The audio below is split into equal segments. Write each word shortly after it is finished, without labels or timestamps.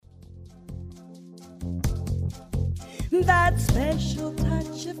That special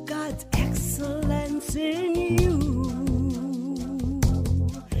touch of God's excellence in you.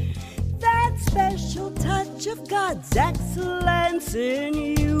 That special touch of God's excellence in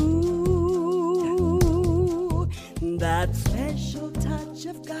you. That special touch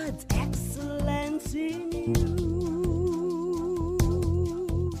of God's excellence in you.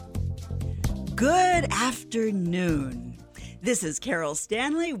 Good afternoon. This is Carol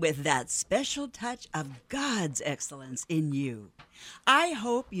Stanley with that special touch of God's excellence in you. I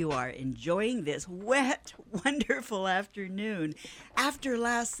hope you are enjoying this wet, wonderful afternoon. After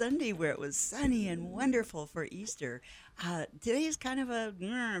last Sunday where it was sunny and wonderful for Easter, today is kind of a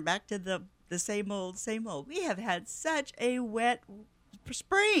back to the same old, same old. We have had such a wet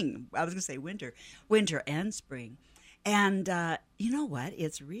spring. I was going to say winter and spring. And you know what?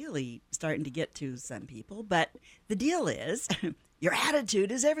 It's really starting to get to some people. But the deal is your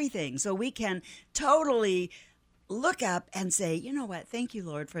attitude is everything. So we can totally look up and say, you know what? Thank you,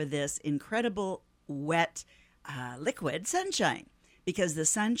 Lord, for this incredible, wet, liquid sunshine. Because the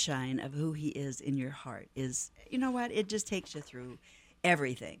sunshine of who he is in your heart is, you know what? It just takes you through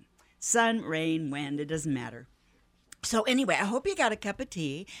everything. Sun, rain, wind, it doesn't matter. So anyway, I hope you got a cup of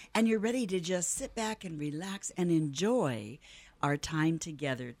tea and you're ready to just sit back and relax and enjoy our time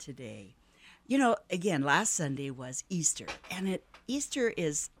together today. You know, again, last Sunday was Easter, and Easter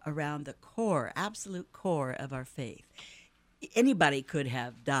is around the core, absolute core of our faith. Anybody could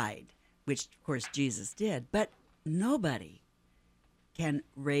have died, which of course Jesus did, but nobody can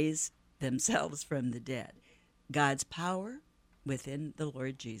raise themselves from the dead. God's power within the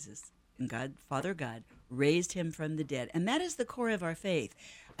Lord Jesus and God, Father God, raised him from the dead. And that is the core of our faith.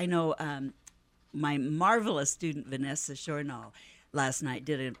 I know my marvelous student, Vanessa Shornall, last night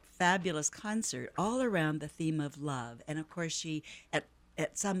did a fabulous concert all around the theme of love. And of course, she,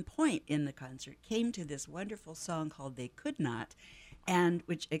 at some point in the concert, came to this wonderful song called They Could Not, and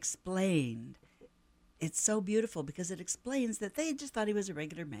which explained, it's so beautiful because it explains that they just thought he was a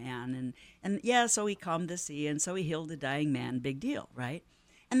regular man. And yeah, so he calmed the sea, and so he healed a dying man. Big deal, right?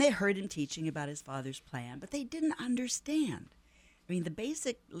 And they heard him teaching about his Father's plan, but they didn't understand. I mean, the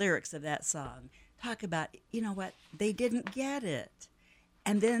basic lyrics of that song talk about, you know what, they didn't get it.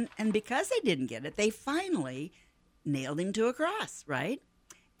 And because they didn't get it, they finally nailed him to a cross, right?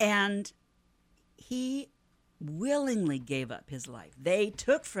 And he willingly gave up his life. They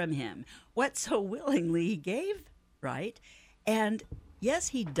took from him what so willingly he gave, right? And yes,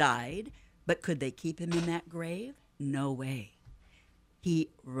 he died, but could they keep him in that grave? No way. He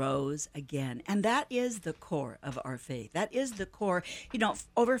rose again. And that is the core of our faith. That is the core. You know,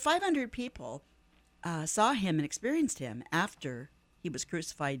 over 500 people saw him and experienced him after he was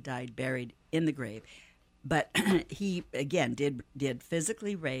crucified, died, buried in the grave. But he, again, did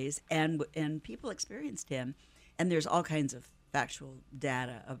physically raise, and people experienced him. And there's all kinds of factual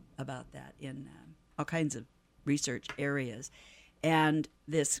data about that in all kinds of research areas. And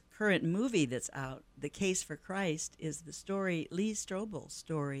this current movie that's out, The Case for Christ, is the story, Lee Strobel's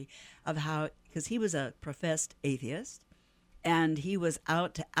story of how, because he was a professed atheist, and he was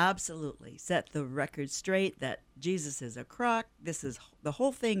out to absolutely set the record straight that Jesus is a crock. The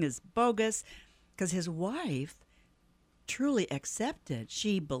whole thing is bogus, because his wife truly accepted.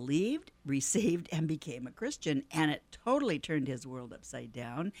 She believed, received, and became a Christian, and it totally turned his world upside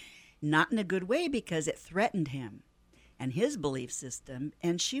down, not in a good way because it threatened him and his belief system,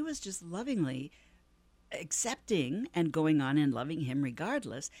 and she was just lovingly accepting and going on and loving him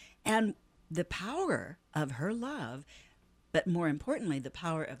regardless. And the power of her love, but more importantly, the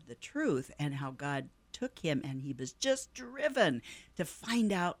power of the truth and how God took him, and he was just driven to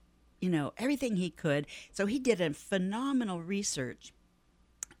find out, you know, everything he could. So he did a phenomenal research,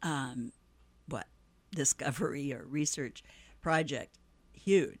 discovery or research project,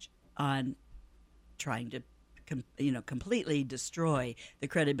 huge, on trying to completely destroy the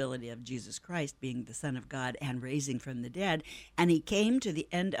credibility of Jesus Christ being the Son of God and raising from the dead. And he came to the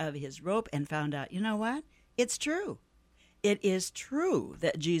end of his rope and found out, you know what? It's true. It is true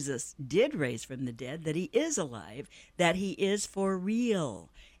that Jesus did raise from the dead, that he is alive, that he is for real,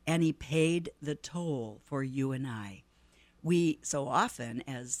 and he paid the toll for you and I. We so often,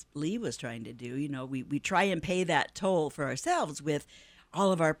 as Lee was trying to do, you know, we try and pay that toll for ourselves with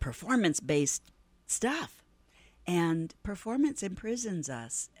all of our performance-based stuff. And performance imprisons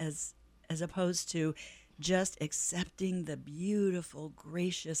us as opposed to just accepting the beautiful,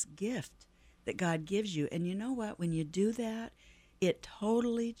 gracious gift that God gives you. And you know what? When you do that, it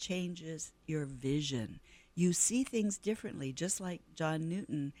totally changes your vision. You see things differently, just like John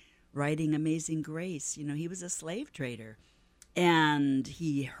Newton writing Amazing Grace. You know, he was a slave trader. And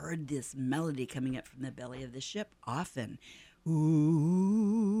he heard this melody coming up from the belly of the ship often. Ooh,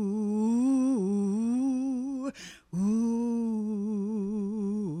 ooh.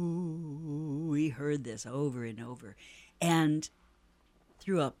 He heard this over and over. And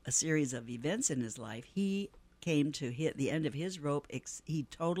through a series of events in his life, he came to hit the end of his rope. He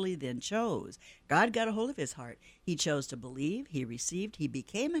totally then chose. God got a hold of his heart. He chose to believe. He received. He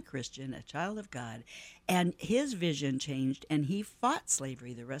became a Christian, a child of God, and his vision changed, and he fought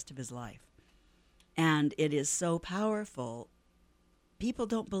slavery the rest of his life. And it is so powerful. People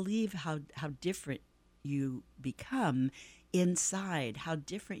don't believe how different you become inside, how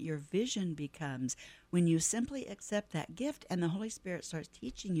different your vision becomes when you simply accept that gift and the Holy Spirit starts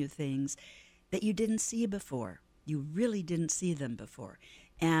teaching you things that you didn't see before. You really didn't see them before.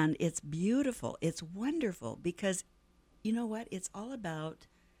 And it's beautiful. It's wonderful because you know what? It's all about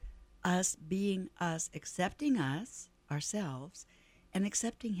us being us, accepting us, ourselves, and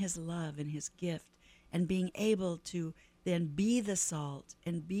accepting his love and his gift and being able to then be the salt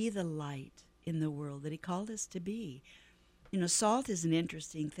and be the light in the world that he called us to be. You know, salt is an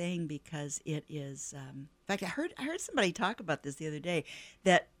interesting thing because it is, in fact, I heard somebody talk about this the other day,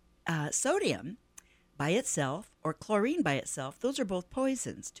 that sodium by itself or chlorine by itself, those are both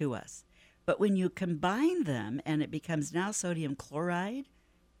poisons to us. But when you combine them and it becomes now sodium chloride,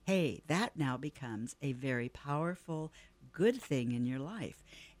 hey, that now becomes a very powerful, good thing in your life.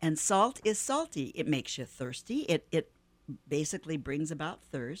 And salt is salty. It makes you thirsty. It basically brings about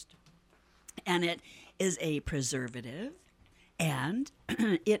thirst. And it is a preservative. And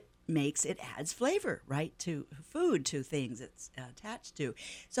it adds flavor, right, to food, to things it's attached to.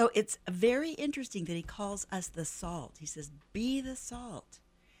 So it's very interesting that he calls us the salt. He says, be the salt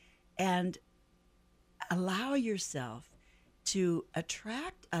and allow yourself to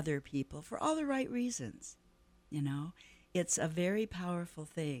attract other people for all the right reasons. You know, it's a very powerful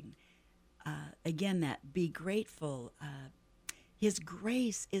thing. Again, that be grateful. His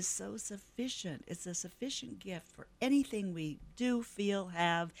grace is so sufficient. It's a sufficient gift for anything we do, feel,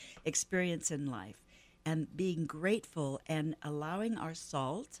 have, experience in life. And being grateful and allowing our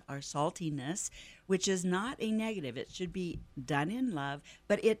salt, our saltiness, which is not a negative. It should be done in love,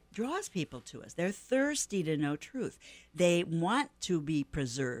 but it draws people to us. They're thirsty to know truth. They want to be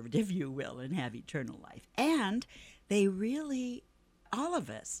preserved, if you will, and have eternal life. And they really, all of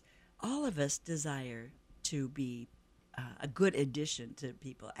us desire to be a good addition to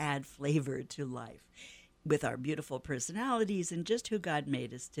people, add flavor to life with our beautiful personalities and just who God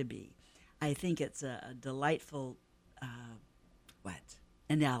made us to be. I think it's a delightful,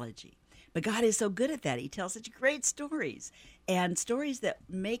 analogy. But God is so good at that. He tells such great stories and stories that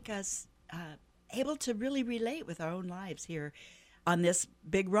make us able to really relate with our own lives here on this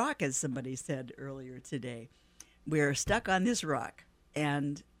big rock, as somebody said earlier today. We're stuck on this rock,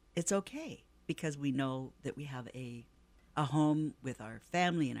 and it's okay because we know that we have a home with our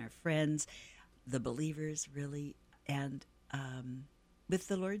family and our friends, the believers really, and with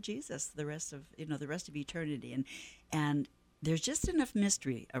the Lord Jesus, the rest of eternity, and there's just enough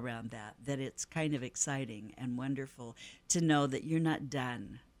mystery around that it's kind of exciting and wonderful to know that you're not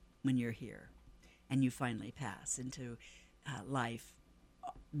done when you're here, and you finally pass into life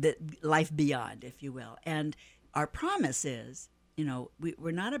beyond, if you will. And our promise is,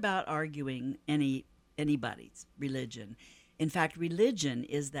 we're not about arguing anybody's religion. In fact, religion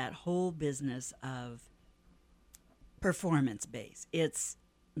is that whole business of performance base. It's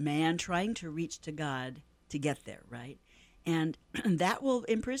man trying to reach to God to get there, right? And that will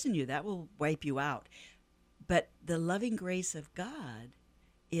imprison you. That will wipe you out. But the loving grace of God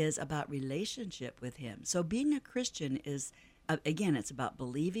is about relationship with him. So being a Christian is, again, it's about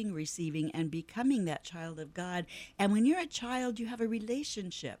believing, receiving, and becoming that child of God. And when you're a child, you have a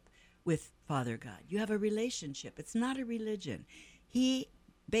relationship with Father God. You have a relationship. It's not a religion. He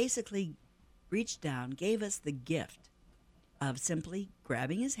basically reached down, gave us the gift of simply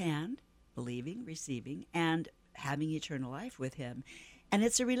grabbing his hand, believing, receiving, and having eternal life with him. And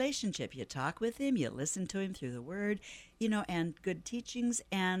it's a relationship. You talk with him, you listen to him through the word, and good teachings.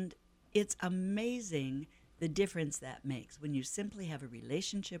 And it's amazing the difference that makes when you simply have a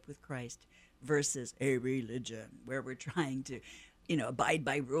relationship with Christ versus a religion where we're trying to abide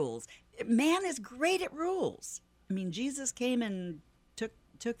by rules. Man is great at rules. I mean, Jesus came and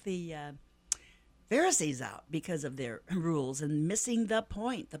took the Pharisees out because of their rules and missing the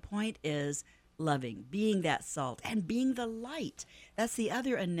point. The point is loving, being that salt, and being the light. That's the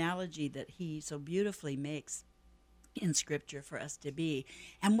other analogy that he so beautifully makes in Scripture for us to be.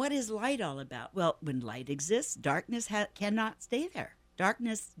 And what is light all about? Well, when light exists, darkness cannot stay there.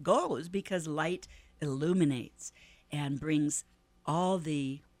 Darkness goes because light illuminates. and brings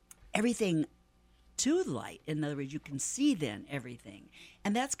everything to light. In other words, you can see then everything.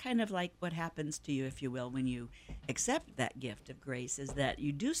 And that's kind of like what happens to you, if you will, when you accept that gift of grace, is that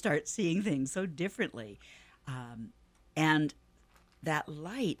you do start seeing things so differently. And that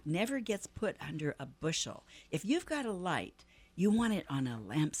light never gets put under a bushel. If you've got a light, you want it on a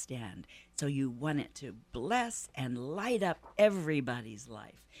lampstand. So you want it to bless and light up everybody's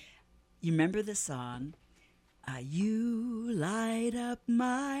life. You remember the song, You Light Up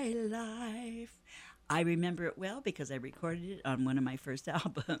My Life. I remember it well because I recorded it on one of my first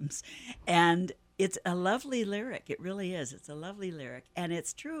albums. And it's a lovely lyric. It really is. It's a lovely lyric. And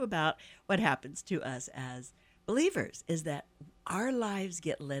it's true about what happens to us as believers, is that our lives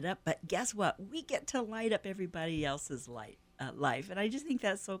get lit up. But guess what? We get to light up everybody else's life. And I just think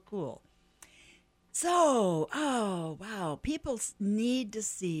that's so cool. So, oh, wow. People need to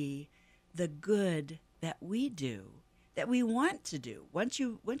see the good that we do, that we want to do. Once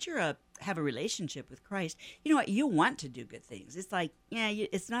you have a relationship with Christ, you know what? You want to do good things. It's like,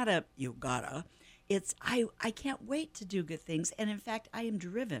 it's not a you gotta. It's I can't wait to do good things. And in fact, I am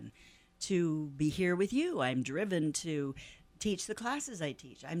driven to be here with you. I'm driven to teach the classes I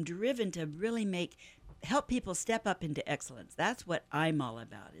teach. I'm driven to really help people step up into excellence. That's what I'm all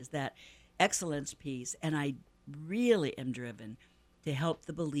about, is that excellence piece. And I really am driven to help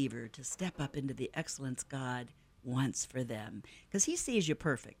the believer to step up into the excellence God wants for them, because he sees you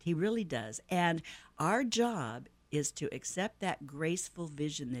perfect. He really does. And our job is to accept that graceful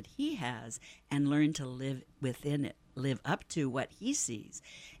vision that he has and learn to live within it, live up to what he sees.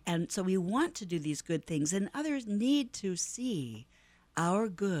 And so we want to do these good things, and others need to see our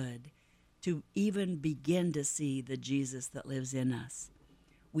good to even begin to see the Jesus that lives in us.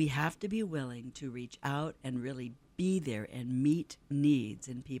 We have to be willing to reach out and really be there and meet needs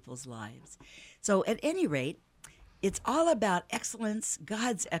in people's lives. So at any rate, it's all about excellence,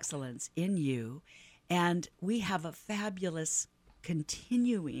 God's excellence in you. And we have a fabulous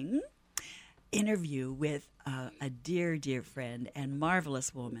continuing interview with a dear, dear friend and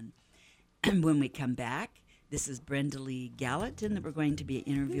marvelous woman. And when we come back, this is Brenda Lee Gallatin that we're going to be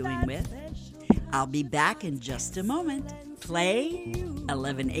interviewing with. I'll be back in just a moment. Play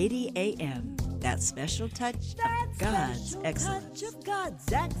 1180 AM. That special touch of God's excellence. Touch of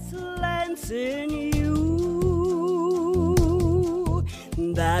God's excellence in you.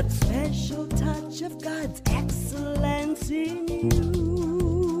 That special touch of God's excellence in you.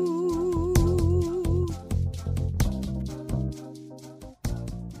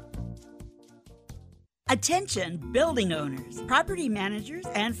 Attention building owners, property managers,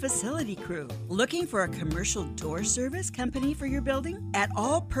 and facility crew. Looking for a commercial door service company for your building? At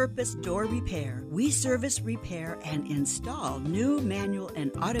All Purpose Door Repair, we service, repair, and install new manual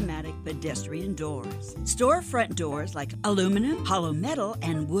and automatic pedestrian doors. Storefront doors like aluminum, hollow metal,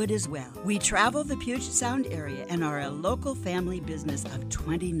 and wood as well. We travel the Puget Sound area and are a local family business of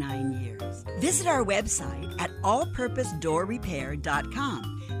 29 years. Visit our website at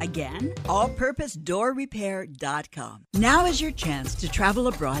allpurposedoorrepair.com. Again, allpurposedoorrepair.com. Now is your chance to travel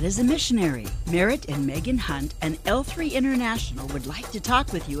abroad as a missionary. Merritt and Megan Hunt and L3 International would like to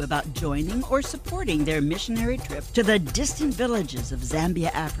talk with you about joining or supporting their missionary trip to the distant villages of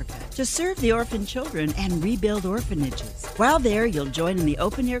Zambia, Africa, to serve the orphan children and rebuild orphanages. While there, you'll join in the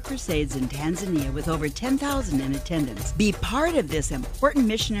open-air crusades in Tanzania with over 10,000 in attendance. Be part of this important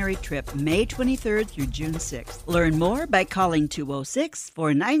missionary trip May 23rd through June 6th. Learn more by calling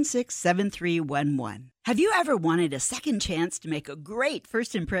 206-496-7311. Have you ever wanted a second chance to make a great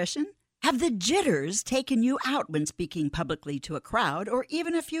first impression? Have the jitters taken you out when speaking publicly to a crowd or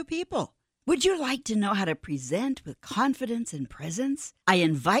even a few people? Would you like to know how to present with confidence and presence? I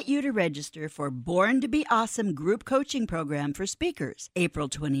invite you to register for Born to Be Awesome group coaching program for speakers, April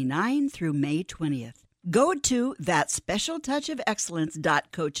 29 through May 20th. Go to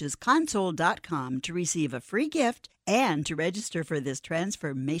thatspecialtouchofexcellence.coachesconsole.com to receive a free gift and to register for this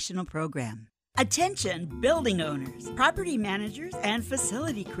transformational program. Attention building owners, property managers, and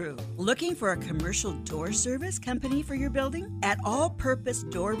facility crew. Looking for a commercial door service company for your building? At All Purpose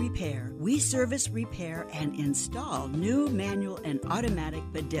Door Repair, we service, repair, and install new manual and automatic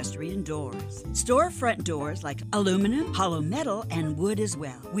pedestrian doors. Storefront doors like aluminum, hollow metal, and wood as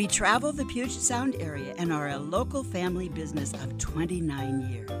well. We travel the Puget Sound area and are a local family business of 29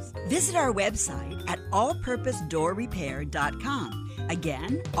 years. Visit our website at allpurposedoorrepair.com.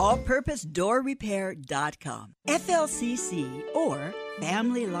 Again, allpurposedoorrepair.com. FLCC, or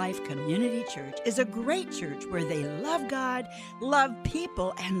Family Life Community Church, is a great church where they love God, love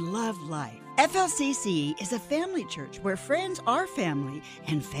people, and love life. FLCC is a family church where friends are family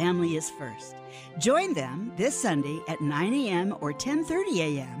and family is first. Join them this Sunday at 9 a.m. or 10:30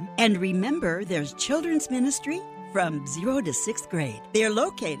 a.m. And remember, there's children's ministry from 0 to 6th grade. They are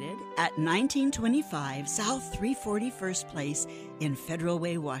located at 1925 South 341st Place in Federal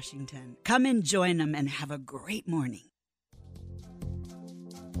Way, Washington. Come and join them and have a great morning.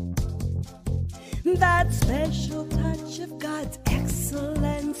 That special touch of God's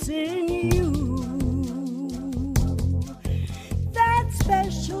excellence in you. That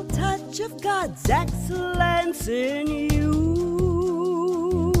special touch of God's excellence in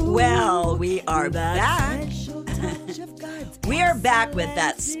you. Well, we are back. We are back with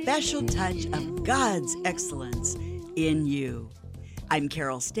that special touch of God's excellence in you. I'm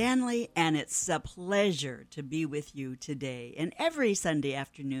Carol Stanley, and it's a pleasure to be with you today and every Sunday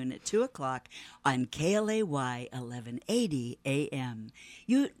afternoon at 2 o'clock on KLAY 1180 AM.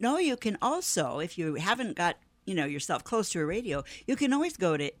 You know, you can also, if you haven't got yourself close to a radio, you can always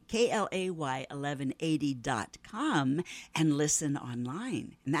go to KLAY1180.com and listen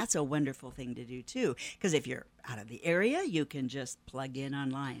online. And that's a wonderful thing to do, too, because if you're out of the area, you can just plug in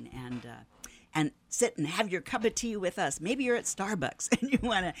online and sit and have your cup of tea with us. Maybe you're at Starbucks and you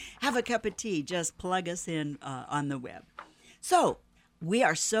want to have a cup of tea. Just plug us in on the web. So we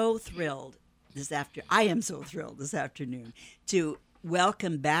are so thrilled I am so thrilled this afternoon to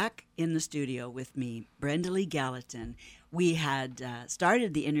welcome back in the studio with me, Brenda Lee Gallatin. We had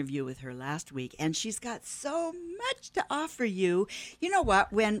started the interview with her last week, and she's got so much to offer you. You know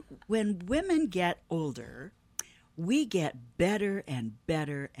what? When women get older, we get better and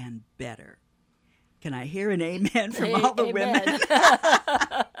better and better. Can I hear an amen from all the women?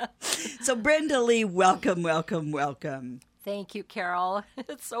 So Brenda Lee, welcome, welcome, welcome. Thank you, Carol.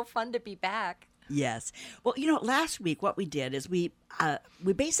 It's so fun to be back. Yes. Well, last week what we did is we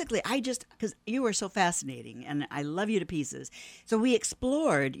basically, because you were so fascinating and I love you to pieces, so we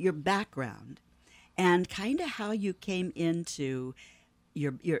explored your background and kind of how you came into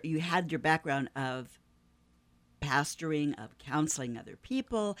you had your background of pastoring, of counseling other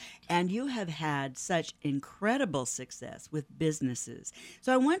people, and you have had such incredible success with businesses.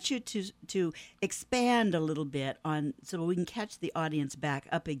 So I want you to expand a little bit on, so we can catch the audience back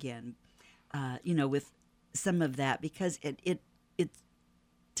up again, with some of that, because it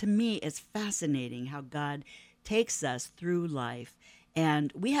to me is fascinating how God takes us through life,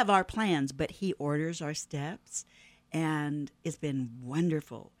 and we have our plans, but He orders our steps, and it's been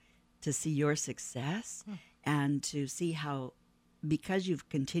wonderful to see your success. And to see how, because you've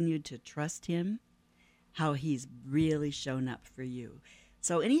continued to trust Him, how He's really shown up for you.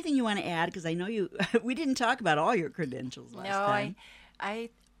 So anything you want to add? Because I know we didn't talk about all your credentials last time. I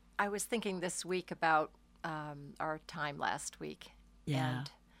was thinking this week about our time last week. Yeah.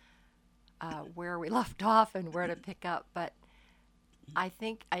 And where we left off and where to pick up. But I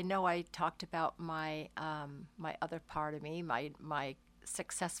know I talked about my my other part of me, my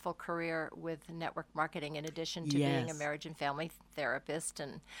successful career with network marketing, in addition to being a marriage and family therapist.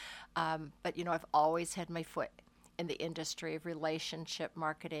 And but I've always had my foot in the industry of relationship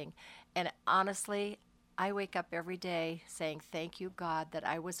marketing. And honestly, I wake up every day saying, thank you, God, that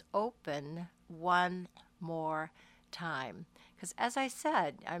I was open one more time. Because as I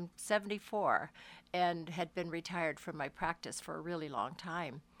said, I'm 74 and had been retired from my practice for a really long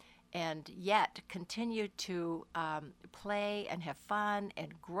time, and yet continue to play and have fun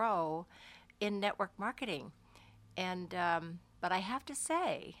and grow in network marketing. And but I have to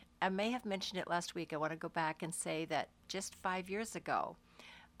say, I may have mentioned it last week, I want to go back and say that just 5 years ago,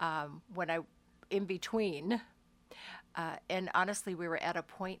 when I, in between, and honestly, we were at a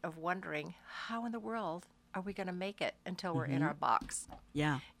point of wondering, how in the world are we going to make it until we're in our box?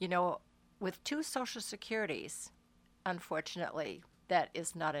 Yeah. With 2 Social Securities, unfortunately, that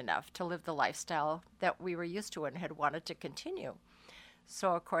is not enough to live the lifestyle that we were used to and had wanted to continue.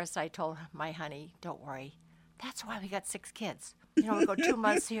 So, of course, I told my honey, don't worry. That's why we got 6 kids. We go 2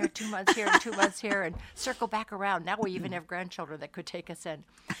 months here, 2 months here, and 2 months here, and circle back around. Now we even have grandchildren that could take us in.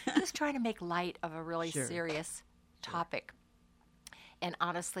 Just trying to make light of a really serious topic. And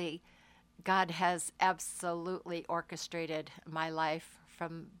honestly, God has absolutely orchestrated my life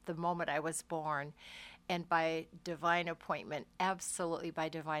from the moment I was born. And by divine appointment, absolutely by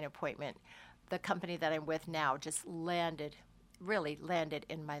divine appointment, the company that I'm with now just really landed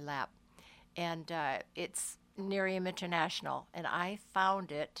in my lap. And it's Nerium International. And I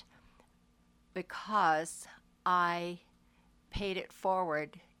found it because I paid it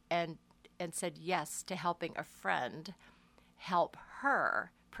forward and said yes to helping a friend help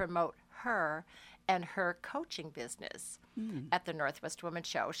her promote her and her coaching business at the Northwest Women's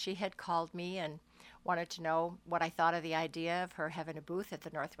Show. She had called me and wanted to know what I thought of the idea of her having a booth at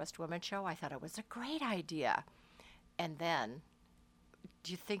the Northwest Women's Show. I thought it was a great idea. And then,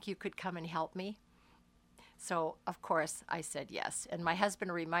 do you think you could come and help me? So, of course, I said yes. And my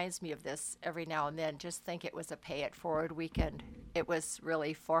husband reminds me of this every now and then. Just think it was a pay it forward weekend. It was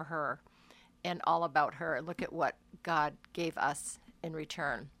really for her and all about her. Look at what God gave us in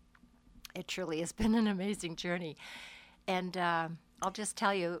return. It truly has been an amazing journey. And I'll just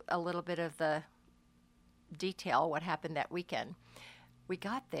tell you a little bit of the detail, what happened that weekend. We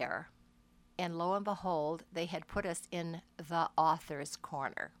got there, and lo and behold, they had put us in the author's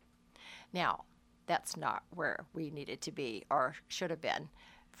corner. Now, that's not where we needed to be or should have been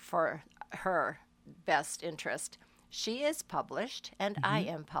for her best interest. She is published, and I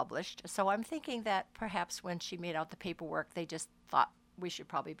am published, so I'm thinking that perhaps when she made out the paperwork, they just thought we should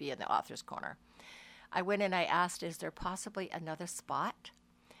probably be in the author's corner. I went and I asked, is there possibly another spot?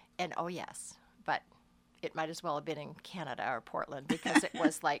 And oh, yes, but it might as well have been in Canada or Portland because it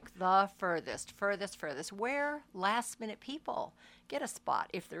was like the furthest. Where last-minute people get a spot,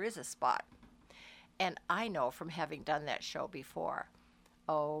 if there is a spot. And I know from having done that show before,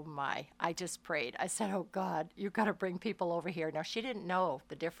 oh my, I just prayed. I said, oh God, you've got to bring people over here. Now, she didn't know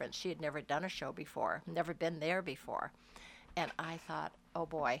the difference. She had never done a show before, never been there before. And I thought, oh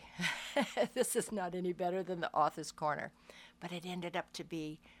boy, this is not any better than the author's corner. But it ended up to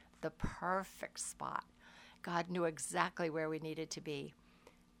be the perfect spot. God knew exactly where we needed to be.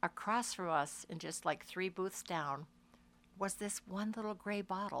 Across from us, and just like 3 booths down, was this one little gray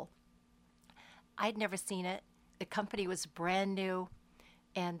bottle. I'd never seen it. The company was brand new.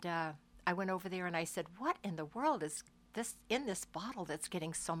 And I went over there and I said, what in the world is this in this bottle that's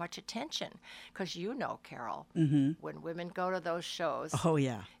getting so much attention? Because you know, Carol, when women go to those shows, Oh,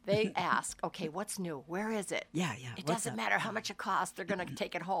 yeah. they ask, okay, what's new? Where is it? Yeah. It What's doesn't up? matter how much it costs. They're going to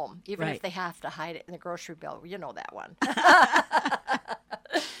take it home, even Right. if they have to hide it in the grocery bill. You know that one.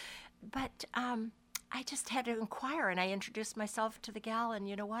 But I just had to inquire, and I introduced myself to the gal, and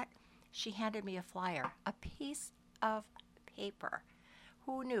you know what? She handed me a flyer, a piece of paper.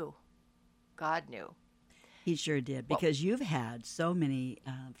 Who knew? God knew. He sure did, because you've had so many,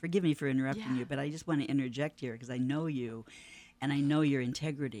 forgive me for interrupting Yeah. you, but I just want to interject here because I know you and I know your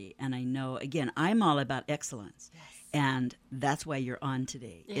integrity. And I know, again, I'm all about excellence. Yes. And that's why you're on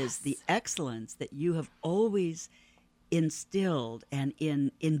today, is Yes. the excellence that you have always instilled and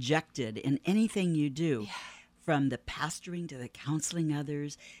injected in anything you do. Yeah. From the pastoring to the counseling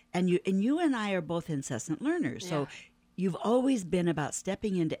others, and you and I are both incessant learners. So Yeah. you've always been about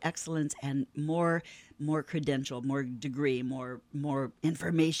stepping into excellence and more credential, more degree, more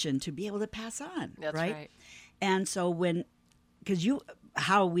information to be able to pass on. That's right. right. And so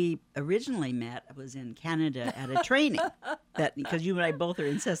how we originally met was in Canada at a training because you and I both are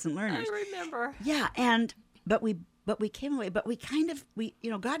incessant learners. I remember. Yeah, but we came away, but we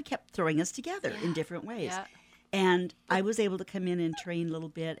God kept throwing us together in different ways. Yeah. And I was able to come in and train a little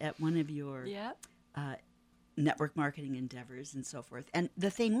bit at one of your Yeah. network marketing endeavors and so forth. And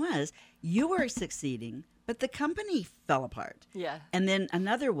the thing was, you were succeeding, but the company fell apart. Yeah. And then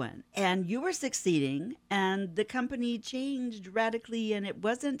another one, and you were succeeding, and the company changed radically, and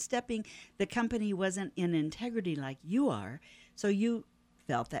the company wasn't in integrity like you are. So you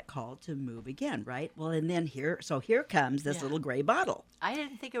felt that call to move again, right? Well, and then here comes this Yeah. little gray bottle. I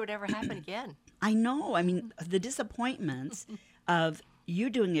didn't think it would ever happen again. I know. I mean, the disappointments of you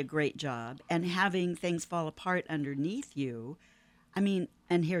doing a great job and having things fall apart underneath you. I mean,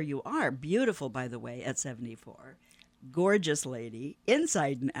 and here you are, beautiful, by the way, at 74. Gorgeous lady,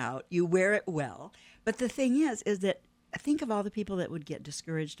 inside and out. You wear it well. But the thing is that think of all the people that would get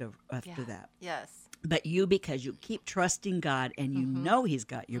discouraged after that. Yes. But you, because you keep trusting God and you know He's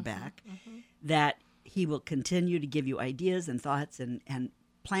got your back, that He will continue to give you ideas and thoughts and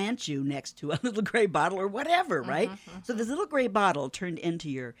plant you next to a little gray bottle or whatever, right? So this little gray bottle turned into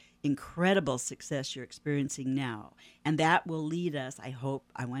your incredible success you're experiencing now. And that will lead us, I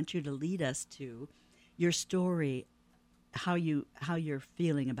want you to lead us to your story, how you're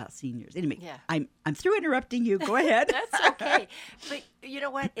feeling about seniors. Anyway, Yeah. I'm through interrupting you. Go ahead. That's okay. But you know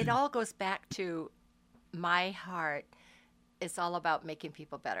what? It all goes back to my heart. It's all about making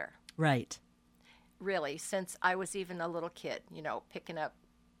people better. Right. Really, since I was even a little kid, picking up,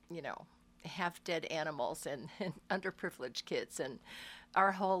 half-dead animals and underprivileged kids. And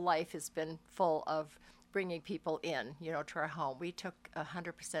our whole life has been full of bringing people in, to our home. We took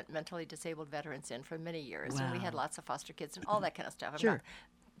 100% mentally disabled veterans in for many years, and we had Wow. lots of foster kids and all that kind of stuff. I'm Sure. not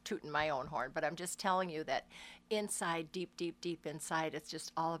tooting my own horn, but I'm just telling you that inside, deep, deep, deep inside, it's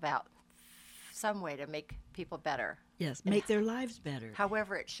just all about some way to make people better. Yes, make their lives better.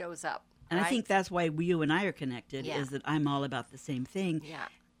 However it shows up. And right? I think that's why you and I are connected, Yeah. is that I'm all about the same thing. Yeah.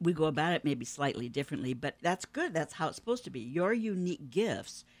 We go about it maybe slightly differently, but that's good. That's how it's supposed to be. Your unique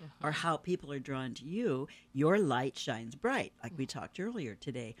gifts are how people are drawn to you. Your light shines bright, like we talked earlier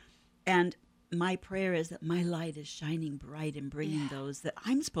today. And my prayer is that my light is shining bright and bringing those that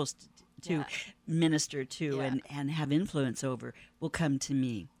I'm supposed to minister to and have influence over will come to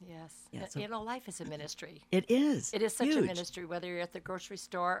me. Yes. Yeah, so- Life is a ministry. It is. It is such a huge. ministry, whether you're at the grocery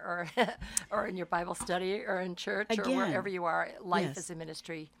store or or in your Bible study or in church or Again, wherever you are. Life yes. is a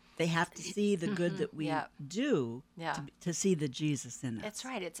ministry. They have to see the good that we do to see the Jesus in us. That's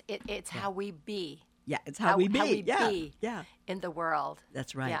right. It's how we be. Yeah, it's how we be. How we be yeah. in the world.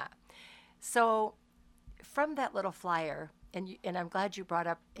 That's right. Yeah. So from that little flyer, and I'm glad you brought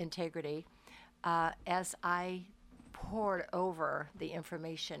up integrity, as I poured over the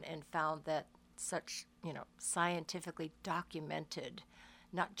information and found that such, scientifically documented,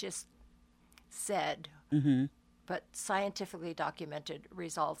 not just said, but scientifically documented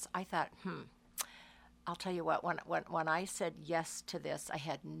results, I thought, I'll tell you what, when I said yes to this, I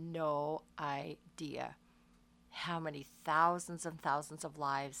had no idea how many thousands and thousands of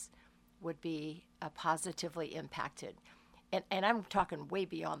lives would be positively impacted. And I'm talking way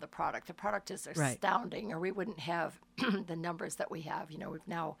beyond the product. The product is astounding, or we wouldn't have the numbers that we have. We've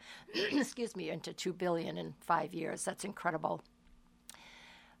now, into 2 billion in 5 years. That's incredible.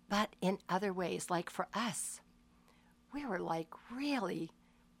 But in other ways, like for us, we were like, really,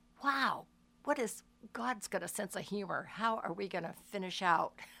 wow, God's got a sense of humor. How are we going to finish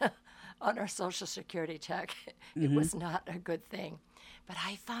out on our Social Security check? It was not a good thing. But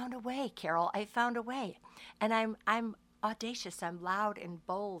I found a way, Carol. I found a way. And I'm audacious. I'm loud and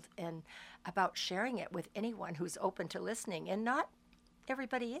bold and about sharing it with anyone who's open to listening. And not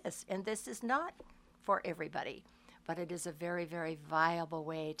everybody is. And this is not for everybody. But it is a very, very viable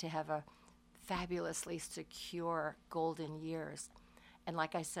way to have a fabulously secure golden years. And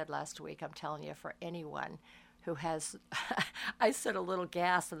like I said last week, I'm telling you, for anyone who has, I said a little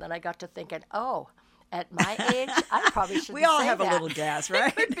gas, and then I got to thinking, at my age, I probably shouldn't We all say have that. a little gas, right?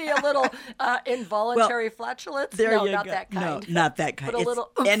 It could be a little involuntary flatulence. There No, you not go. that kind. No, not that kind. But a It's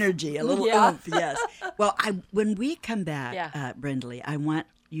little oomph. energy, a little oomph, yes. Well, when we come back, Brindley, I want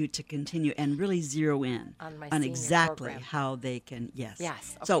you to continue and really zero in On my on senior exactly program. how they can, yes.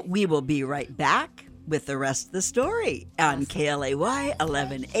 Yes, So okay. we will be right back with the rest of the story on KLAY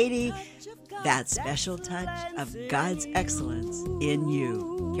 1180, that special touch of God's excellence in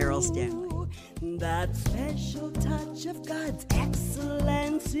you. Carol Stanley. That special touch of God's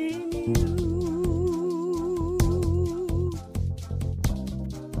excellence in you.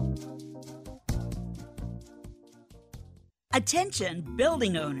 Attention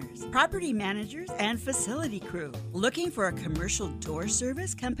building owners, property managers, and facility crew. Looking for a commercial door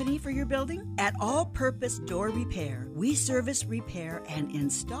service company for your building? At All Purpose Door Repair, we service, repair, and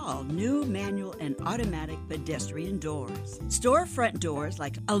install new manual and automatic pedestrian doors. Storefront doors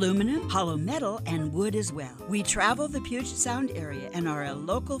like aluminum, hollow metal, and wood as well. We travel the Puget Sound area and are a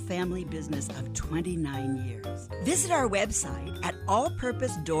local family business of 29 years. Visit our website at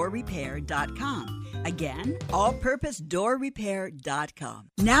allpurposedoorrepair.com. Again, allpurposedoorrepair.com.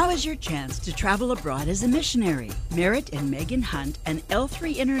 Now is your chance to travel abroad as a missionary. Merritt and Megan Hunt and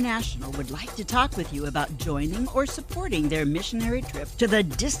L3 International would like to talk with you about joining or supporting their missionary trip to the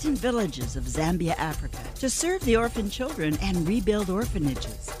distant villages of Zambia, Africa, to serve the orphan children and rebuild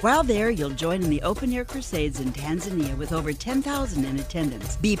orphanages. While there, you'll join in the open-air crusades in Tanzania with over 10,000 in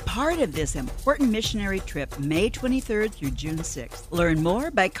attendance. Be part of this important missionary trip May 23rd through June 6th. Learn more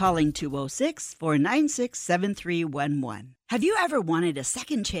by calling 206-496-7311. Have you ever wanted a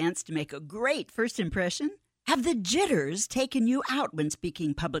second chance to make a great first impression? Have the jitters taken you out when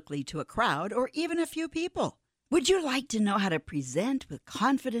speaking publicly to a crowd or even a few people? Would you like to know how to present with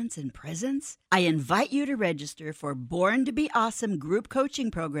confidence and presence? I invite you to register for Born to Be Awesome group coaching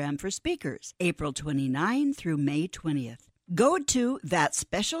program for speakers, April 29 through May 20th. Go to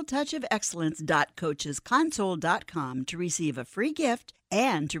thatspecialtouchofexcellence.coachesconsole.com to receive a free gift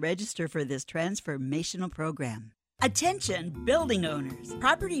and to register for this transformational program. Attention building owners,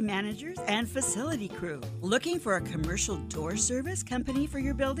 property managers, and facility crew. Looking for a commercial door service company for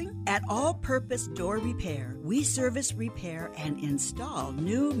your building? At All Purpose Door Repair, we service, repair, and install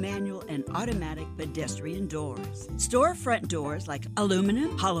new manual and automatic pedestrian doors. Storefront doors like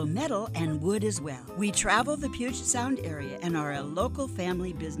aluminum, hollow metal, and wood as well. We travel the Puget Sound area and are a local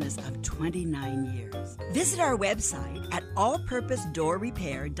family business of 29 years. Visit our website at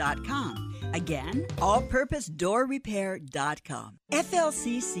allpurposedoorrepair.com. Again, allpurposedoorrepair.com.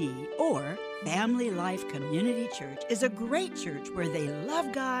 FLCC, or Family Life Community Church, is a great church where they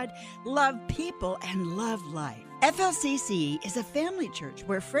love God, love people, and love life. FLCC is a family church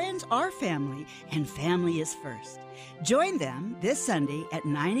where friends are family and family is first. Join them this Sunday at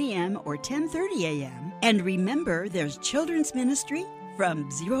 9 a.m. or 10:30 a.m. And remember, there's children's ministry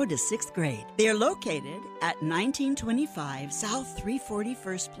from 0 to 6th grade. They are located at 1925 South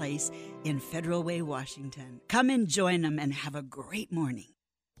 341st Place in Federal Way, Washington. Come and join them and have a great morning.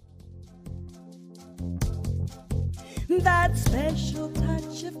 That special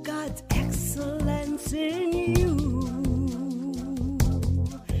touch of God's excellence in you.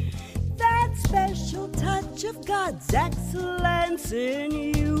 That special touch of God's excellence in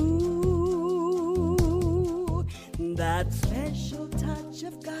you. That special touch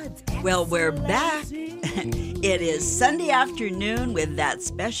of God's excellence. Well, we're back. It is Sunday afternoon with that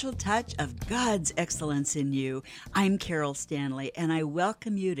special touch of God's excellence in you. I'm Carol Stanley, and I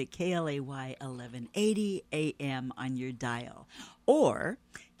welcome you to KLAY 1180 AM on your dial, or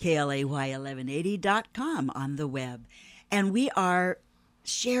KLAY1180.com on the web. And we are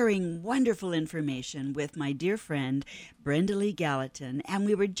sharing wonderful information with my dear friend, Brenda Lee Gallatin, and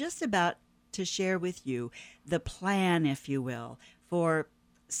we were just about to share with you the plan, if you will, for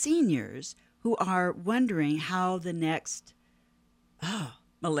seniors who are wondering how the next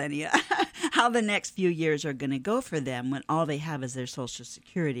millennia, how the next few years are going to go for them when all they have is their Social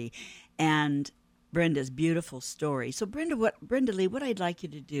Security, and Brenda's beautiful story. So Brenda Lee, what I'd like you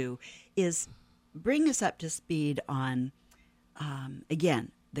to do is bring us up to speed on,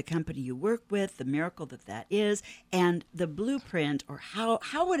 again, the company you work with, the miracle that is, and the blueprint, or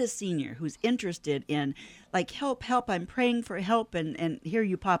how would a senior who's interested in, like, help, I'm praying for help, and here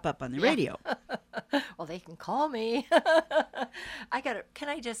you pop up on the radio. Well, they can call me. I gotta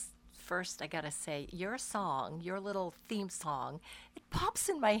say, your song, your little theme song, it pops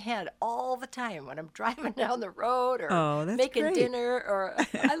in my head all the time when I'm driving down the road or making great. dinner, or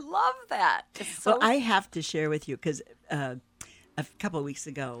I love that. It's so... Well, I have to share with you, because a couple of weeks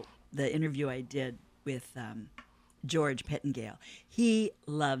ago, the interview I did with George Pettengale, he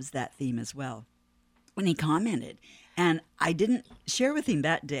loves that theme as well. And he commented, and I didn't share with him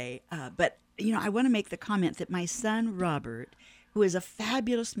that day, but I want to make the comment that my son Robert, who is a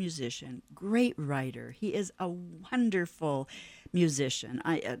fabulous musician, great writer, he is a wonderful musician.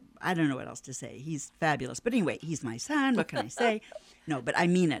 I don't know what else to say. He's fabulous. But anyway, he's my son. What can I say? No, but I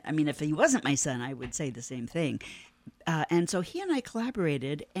mean it. I mean, if he wasn't my son, I would say the same thing. And so he and I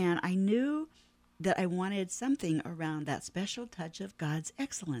collaborated, and I knew that I wanted something around that special touch of God's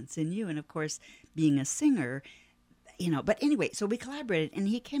excellence in you. And of course, being a singer, but anyway, so we collaborated, and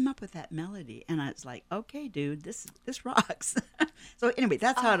he came up with that melody, and I was like, okay, dude, this rocks. So anyway,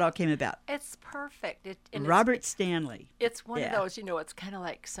 that's how it all came about. It's perfect. Robert Stanley. It's one of those, it's kind of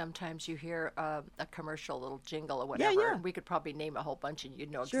like sometimes you hear a commercial, little jingle or whatever. Yeah. And we could probably name a whole bunch, and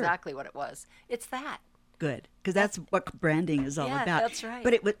you'd know exactly what it was. It's that. Good, because that's what branding is all about. Yeah, that's right.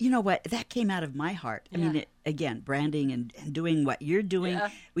 But that came out of my heart. I mean, again, branding and doing what you're doing. Yeah.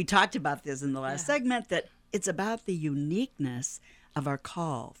 We talked about this in the last segment, that it's about the uniqueness of our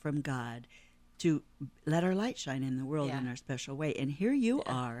call from God to let our light shine in the world in our special way. And here you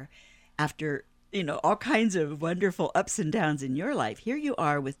are, after all kinds of wonderful ups and downs in your life. Here you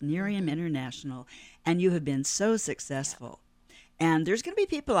are with Nerium International, and you have been so successful. And there's going to be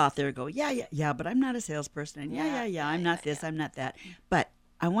people out there who go, yeah, but I'm not a salesperson. And I'm not this, I'm not that. But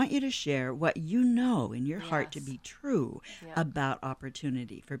I want you to share what you know in your heart to be true about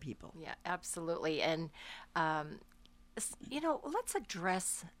opportunity for people. Yeah, absolutely. And, let's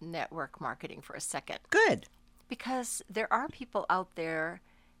address network marketing for a second. Good. Because there are people out there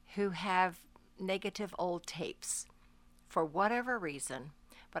who have negative old tapes for whatever reason.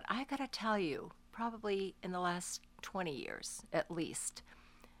 But I got to tell you, probably in the last 20 years at least,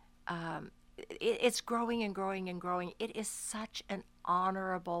 it's growing and growing and growing. It is such an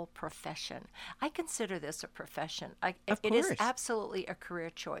honorable profession. I consider this a profession. It is absolutely a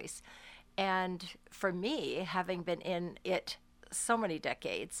career choice. And for me, having been in it so many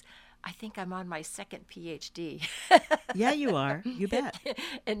decades, I think I'm on my second PhD. Yeah, you are. You bet.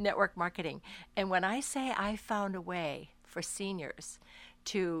 In network marketing. And when I say I found a way for seniors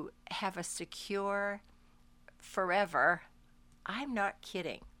to have a secure forever, I'm not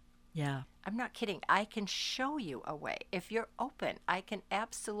kidding. Yeah. I'm not kidding. I can show you a way. If you're open, I can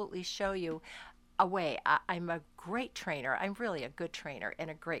absolutely show you a way. I'm a great trainer. I'm really a good trainer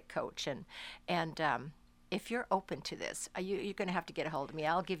and a great coach. And if you're open to this, you're going to have to get a hold of me.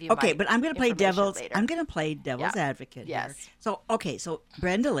 I'll give you Okay, my but I'm going to play information later. I'm going to play devil's Yeah. advocate here. Yes. So, okay, so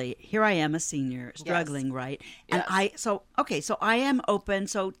Brenda Lee, here I am, a senior, struggling, right? And Yes. so I am open.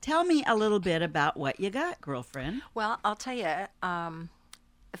 So tell me a little bit about what you got, girlfriend. Well, I'll tell you,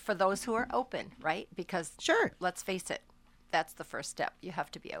 for those who are open, right? Because Sure. let's face it, that's the first step. You have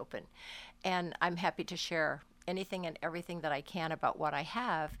to be open. And I'm happy to share anything and everything that I can about what I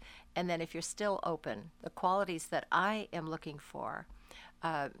have. And then if you're still open, the qualities that I am looking for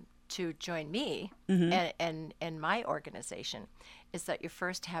to join me and my organization is that you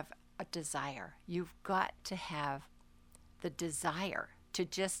first have a desire. You've got to have the desire to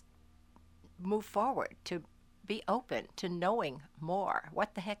just move forward, to be open to knowing more.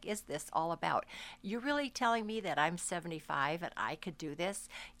 What the heck is this all about? You're really telling me that I'm 75 and I could do this?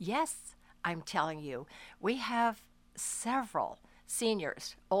 Yes, I'm telling you. We have several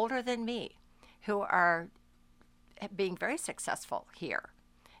seniors older than me who are being very successful here.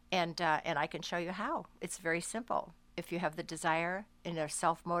 And I can show you how. It's very simple. If you have the desire and are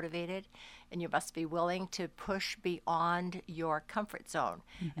self-motivated, and you must be willing to push beyond your comfort zone.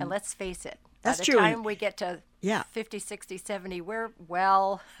 And let's face it, That's by the true. time we get to Yeah. 50, 60, 70, we're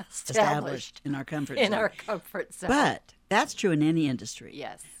well established in our comfort in zone. our comfort zone. But that's true in any industry.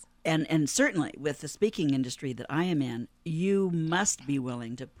 yes. And certainly with the speaking industry that I am in, you must be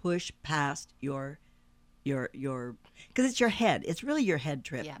willing to push past your because it's your head. It's really your head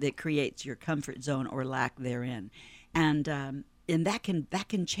trip Yeah. that creates your comfort zone or lack therein, and that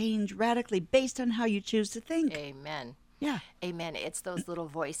can change radically based on how you choose to think. Amen. Yeah. Amen. It's those little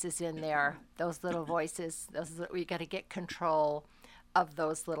voices in there. Those little voices. We got to get control of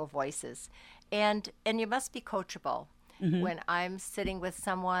those little voices, and you must be coachable. When I'm sitting with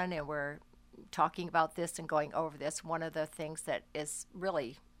someone and we're talking about this and going over this, one of the things that is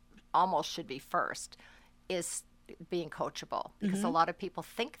really almost should be first is being coachable, because a lot of people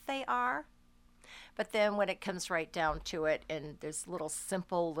think they are, but then when it comes right down to it, and there's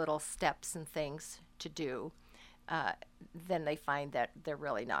simple little steps and things to do, then they find that they're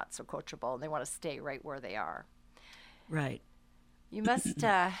really not so coachable and they want to stay right where they are. Right. You must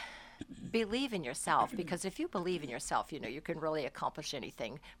believe in yourself, because if you believe in yourself, you can really accomplish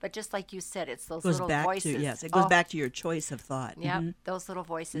anything. But just like you said, it's those Goes little back voices. to yes. It goes back to your choice of thought. Yeah, those little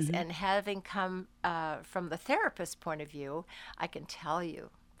voices. And having come from the therapist point of view, I can tell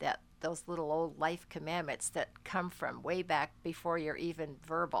you that those little old life commandments that come from way back before you're even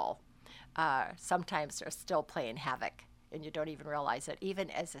verbal, sometimes are still playing havoc, and you don't even realize it,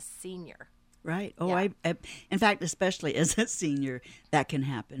 even as a senior. Right. Oh, Yeah. I in fact, especially as a senior, that can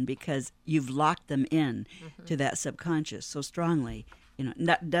happen because you've locked them in to that subconscious so strongly.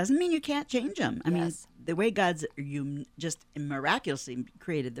 That doesn't mean you can't change them. I mean, Yes. the way you just miraculously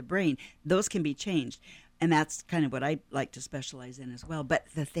created the brain, those can be changed. And that's kind of what I like to specialize in as well. But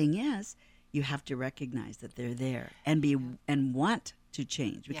the thing is, you have to recognize that they're there and want to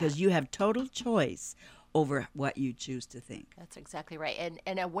change, because you have total choice over what you choose to think. That's exactly right.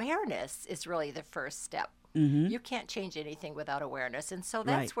 And awareness is really the first step. You can't change anything without awareness. And so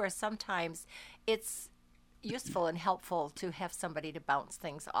that's Right. where sometimes it's useful and helpful to have somebody to bounce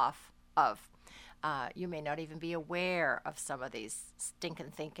things off of. You may not even be aware of some of these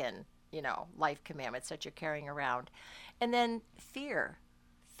stinking thinking, life commandments that you're carrying around. And then fear.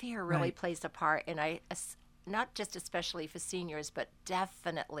 Fear really Right. plays a part. And not just especially for seniors, but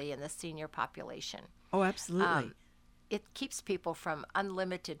definitely in the senior population. Oh, absolutely. It keeps people from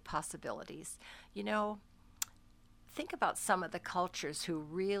unlimited possibilities. Think about some of the cultures who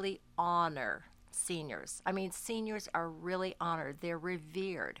really honor seniors. I mean, seniors are really honored. They're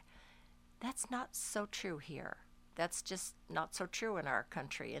revered. That's not so true here. That's just not so true in our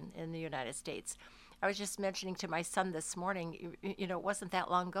country, in the United States. I was just mentioning to my son this morning, it wasn't that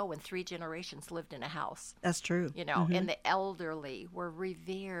long ago when 3 generations lived in a house. That's true. And the elderly were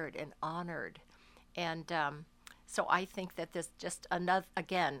revered and honored. And so I think that this just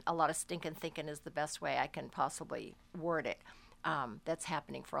again, a lot of stinking thinking is the best way I can possibly word it. That's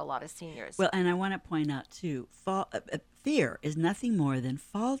happening for a lot of seniors. Well, and I want to point out, too, fear is nothing more than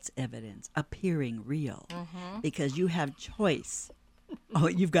false evidence appearing real, because you have choice. Oh,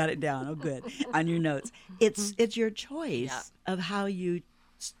 you've got it down. Oh, good. On your notes. It's your choice of how you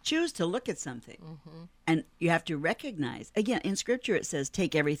choose to look at something. And you have to recognize, again, in Scripture it says,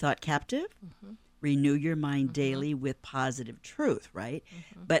 take every thought captive, renew your mind daily with positive truth, right?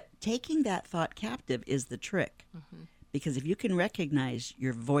 But taking that thought captive is the trick. Because if you can recognize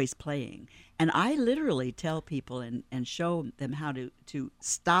your voice playing, and I literally tell people and show them how to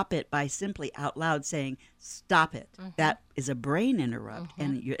stop it by simply out loud saying, stop it. That is a brain interrupt,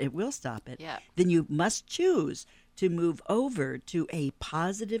 and it will stop it. Yeah. Then you must choose to move over to a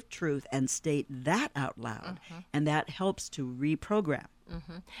positive truth and state that out loud. And that helps to reprogram.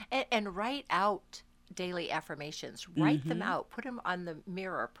 And write out daily affirmations. Write them out. Put them on the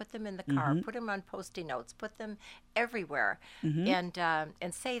mirror. Put them in the car. Put them on Post-it notes. Put them everywhere, and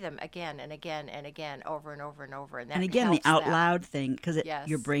say them again and again and again, over and over and over. And that And again, the helps out them. loud thing, because Yes.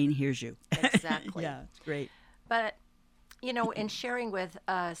 your brain hears you. Exactly. Yeah, it's great. But in sharing with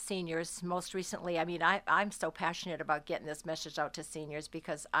seniors, most recently, I mean, I'm so passionate about getting this message out to seniors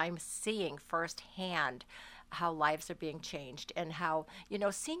because I'm seeing firsthand how lives are being changed and how,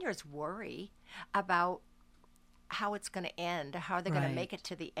 seniors worry about how it's going to end, how they're going to make it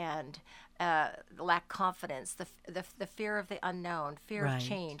to the end, lack confidence, the fear of the unknown, fear of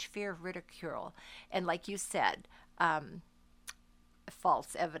change, fear of ridicule. And like you said,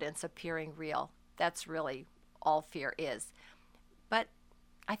 false evidence appearing real. That's really all fear is. But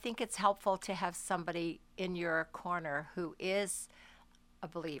I think it's helpful to have somebody in your corner who is a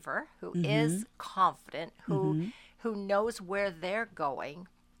believer, who is confident, who knows where they're going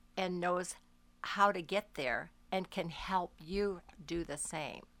and knows how to get there and can help you do the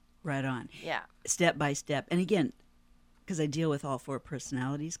same. Right on. Yeah. Step by step. And again, because I deal with all 4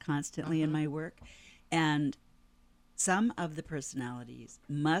 personalities constantly in my work, and some of the personalities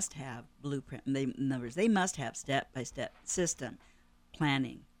must have blueprint. In other words, they must have step-by-step system,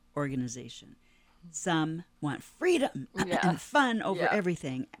 planning, organization. Some want freedom and fun over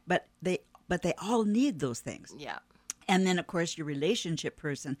everything, but they all need those things. Yeah. And then, of course, your relationship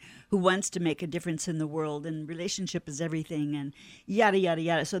person who wants to make a difference in the world, and relationship is everything, and yada yada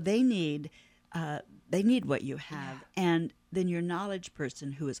yada. So they need what you have, and then your knowledge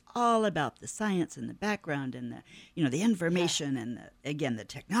person who is all about the science and the background and the information and the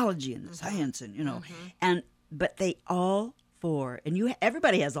technology and the science and but they all 4, and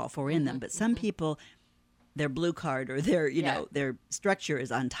everybody has all 4 in them, but some people, their blue card or their their structure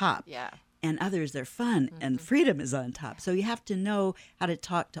is on top. Yeah. And others, their fun and freedom is on top. So you have to know how to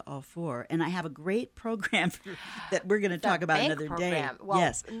talk to all 4. And I have a great program that we're going to talk about another program. day. Well,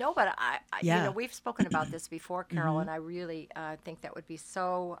 yes. No, but we've spoken about this before, Carol, and I really think that would be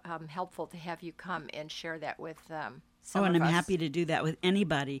so helpful to have you come and share that with some and of I'm us. happy to do that with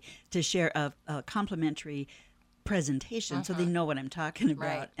anybody, to share a complimentary presentation so they know what I'm talking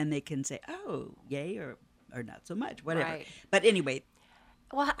about, Right. and they can say, oh, yay, or not so much, whatever. Right. But anyway.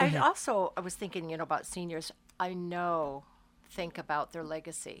 Well, I was thinking, about seniors. I think about their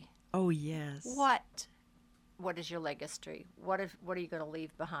legacy. Oh, yes. What is your legacy? What are you going to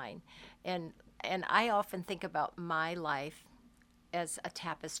leave behind? And I often think about my life as a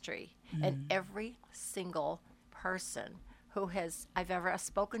tapestry, and every single person who I've ever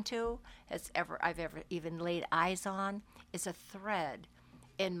spoken to, I've ever even laid eyes on, is a thread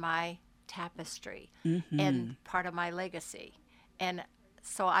in my tapestry and part of my legacy. And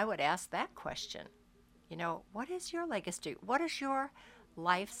so I would ask that question, what is your legacy? What does your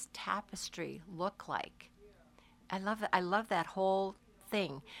life's tapestry look like? I love that whole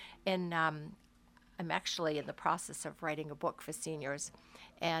thing. And I'm actually in the process of writing a book for seniors.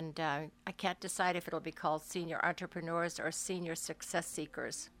 And I can't decide if it'll be called Senior Entrepreneurs or Senior Success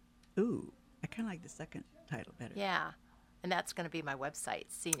Seekers. Ooh, I kind of like the second title better. Yeah. And that's going to be my website,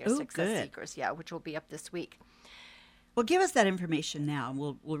 Senior Ooh, Success good. Seekers, which will be up this week. Well, give us that information now.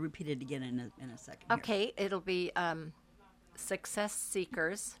 We'll repeat it again in a second. Here. Okay, it'll be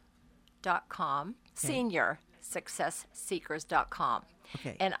successseekers.com, seniorsuccessseekers.com.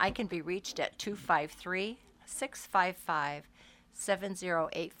 Okay. And I can be reached at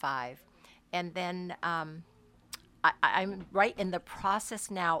 253-655-7085. And then I'm right in the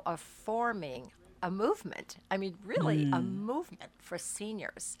process now of forming a movement. I mean, really a movement for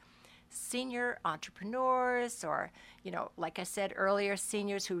seniors. Senior entrepreneurs, or, like I said earlier,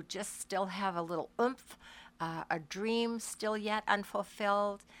 seniors who just still have a little oomph, a dream still yet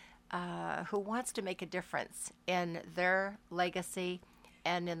unfulfilled, who wants to make a difference in their legacy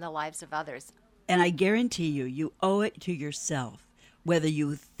and in the lives of others. And I guarantee you owe it to yourself. Whether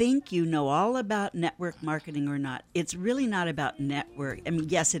you think you know all about network marketing or not, it's really not about network. I mean,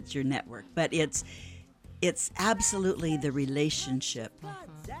 yes, it's your network, but it's absolutely the relationship.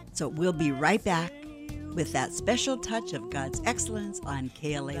 So we'll be right back with that special touch of God's excellence on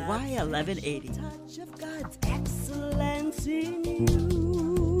KLAY 1180. Touch of God's excellence in you.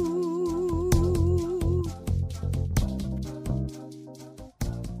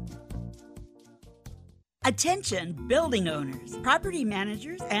 Attention building owners, property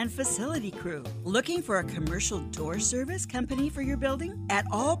managers, and facility crew. Looking for a commercial door service company for your building? At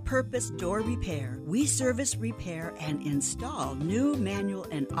All Purpose Door Repair, we service, repair, and install new manual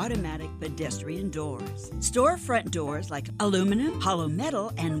and automatic pedestrian doors. Storefront doors like aluminum, hollow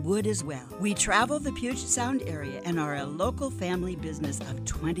metal, and wood as well. We travel the Puget Sound area and are a local family business of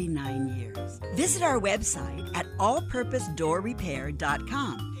 29 years. Visit our website at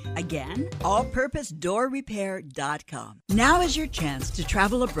allpurposedoorrepair.com. Again, allpurposedoorrepair.com. Now is your chance to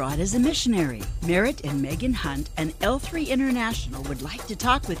travel abroad as a missionary. Merritt and Megan Hunt and L3 International would like to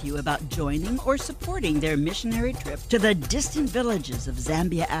talk with you about joining or supporting their missionary trip to the distant villages of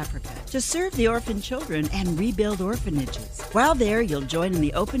Zambia, Africa, to serve the orphan children and rebuild orphanages. While there, you'll join in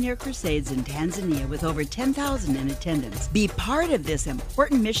the open-air crusades in Tanzania with over 10,000 in attendance. Be part of this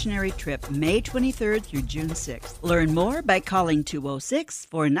important missionary trip May 23rd through June 6th. Learn more by calling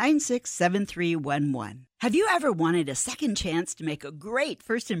 206-496-7311. Have you ever wanted a second chance to make a great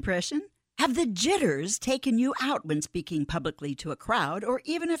first impression? Have the jitters taken you out when speaking publicly to a crowd or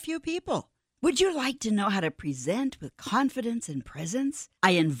even a few people? Would you like to know how to present with confidence and presence?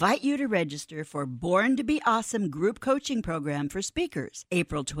 I invite you to register for Born to Be Awesome group coaching program for speakers,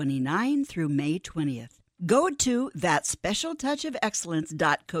 April 29 through May 20th. Go to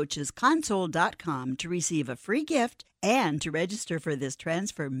thatspecialtouchofexcellence.coachesconsole.com to receive a free gift and to register for this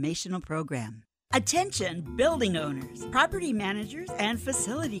transformational program. Attention building owners, property managers, and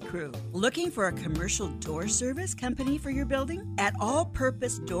facility crew. Looking for a commercial door service company for your building? At All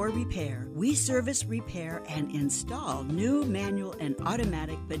Purpose Door Repair, we service, repair, and install new manual and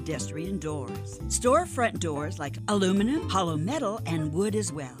automatic pedestrian doors. Storefront doors like aluminum, hollow metal, and wood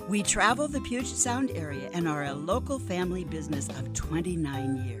as well. We travel the Puget Sound area and are a local family business of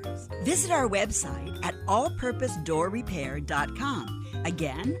 29 years. Visit our website at allpurposedoorrepair.com.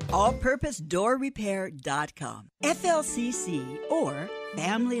 Again, allpurposedoorrepair.com. FLCC, or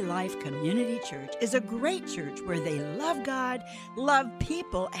Family Life Community Church, is a great church where they love God, love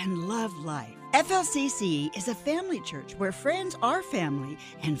people, and love life. FLCC is a family church where friends are family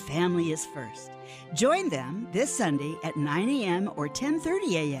and family is first. Join them this Sunday at 9 a.m. or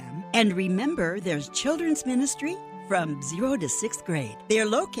 10:30 a.m. And remember, there's children's ministry from 0 to 6th grade. They are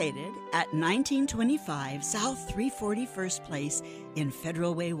located at 1925 South 341st Place in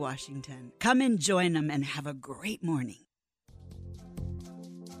Federal Way, Washington. Come and join them and have a great morning.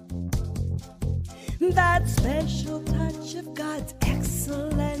 That special touch of God's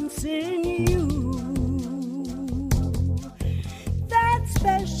excellence in you. That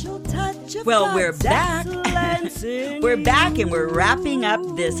special touch of Well, God's we're back. excellence in We're back you. and we're wrapping up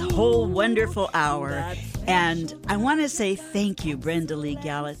this whole wonderful hour. And I want to say thank you, Brenda Lee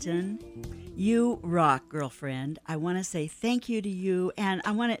Gallatin. You rock, girlfriend. I want to say thank you to you. And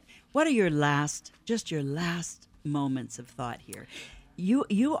what are your last moments of thought here?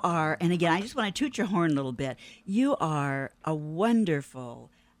 You are, and again, I just want to toot your horn a little bit. You are a wonderful,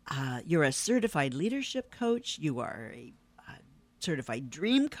 you're a certified leadership coach. You are a certified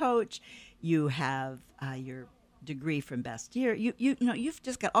dream coach. You have your degree from Bastyr. You know, you've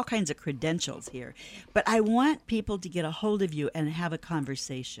just got all kinds of credentials here. But I want people to get a hold of you and have a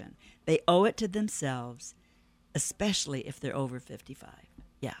conversation. They owe it to themselves, especially if they're over 55.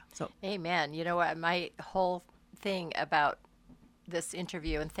 Yeah. So Amen. You know what? My whole thing about this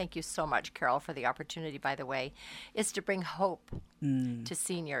interview, and thank you so much, Carol, for the opportunity, by the way, is to bring hope to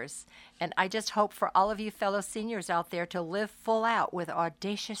seniors. And I just hope for all of you fellow seniors out there to live full out with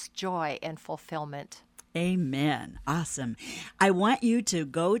audacious joy and fulfillment. amen. Awesome. I want you to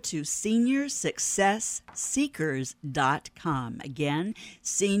go to SeniorSuccessSeekers.com. Again,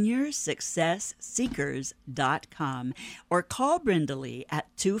 SeniorSuccessSeekers.com, or call Brenda Lee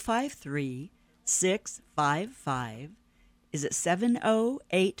at 253-655. Is it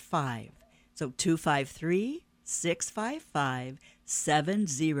 7085? So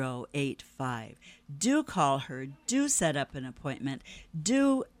 253-655-7085. Do call her. Do set up an appointment.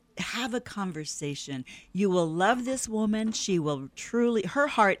 Do have a conversation. You will love this woman. She will truly, her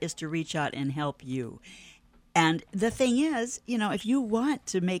heart is to reach out and help you. And the thing is, you know, if you want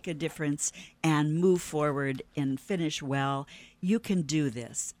to make a difference and move forward and finish well, you can do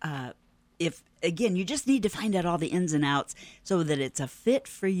this. Again, you just need to find out all the ins and outs so that it's a fit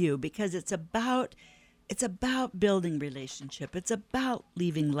for you, because it's about building relationship. It's about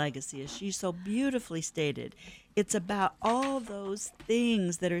leaving legacy, as she so beautifully stated. It's about all those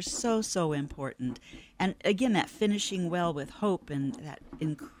things that are so, so important. And again, that finishing well with hope and that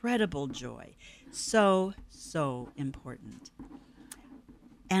incredible joy. So, so important.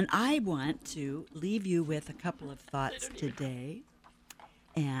 And I want to leave you with a couple of thoughts today.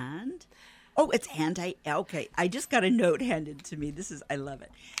 And Oh, it's okay. I just got a note handed to me. I love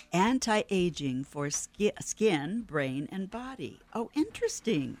it. Anti-aging for skin, brain, and body. Oh,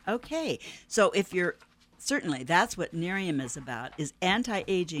 interesting. Okay. So certainly that's what Nerium is about, is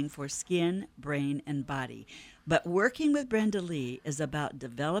anti-aging for skin, brain, and body. But working with Brenda Lee is about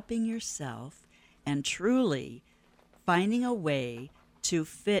developing yourself and truly finding a way to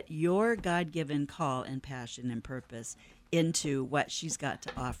fit your God-given call and passion and purpose into what she's got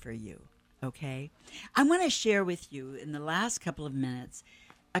to offer you. Okay? I want to share with you in the last couple of minutes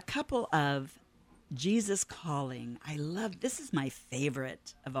a couple of Jesus Calling. This is my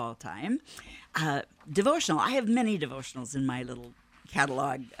favorite of all time. Devotional. I have many devotionals in my little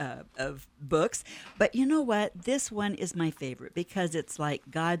catalog of books, but you know what? This one is my favorite because it's like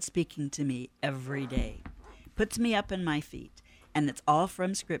God speaking to me every day. Puts me up on my feet, and it's all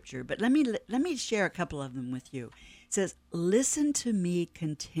from Scripture. But let me share a couple of them with you. It says, "Listen to me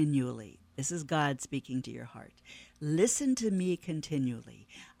continually." This is God speaking to your heart. "Listen to me continually.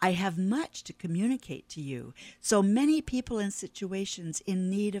 I have much to communicate to you. So many people in situations in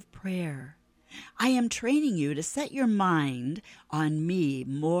need of prayer. I am training you to set your mind on me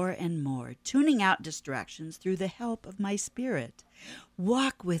more and more, tuning out distractions through the help of my Spirit.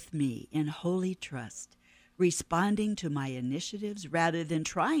 Walk with me in holy trust, responding to my initiatives rather than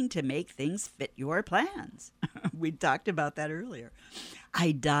trying to make things fit your plans." We talked about that earlier.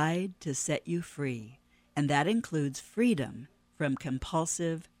 "I died to set you free, and that includes freedom from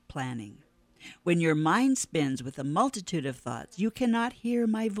compulsive planning. When your mind spins with a multitude of thoughts, you cannot hear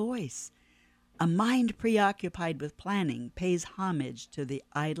my voice. A mind preoccupied with planning pays homage to the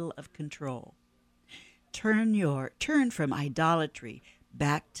idol of control. Turn from idolatry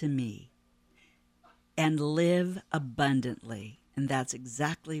back to me and live abundantly." And that's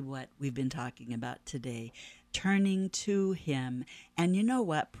exactly what we've been talking about today, turning to him. And you know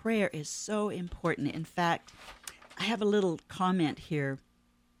what? Prayer is so important. In fact, I have a little comment here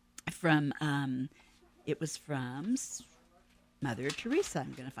from, it was from Mother Teresa.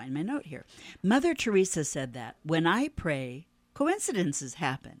 I'm going to find my note here. Mother Teresa said that, "When I pray, coincidences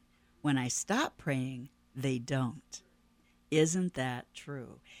happen. When I stop praying, they don't." Isn't that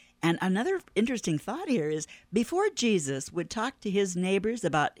true? And another interesting thought here is, before Jesus would talk to his neighbors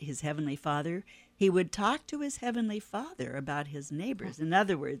about his Heavenly Father, he would talk to his Heavenly Father about his neighbors. In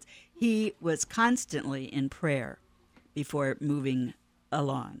other words, he was constantly in prayer before moving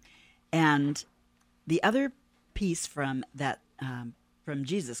along. And the other piece from that, from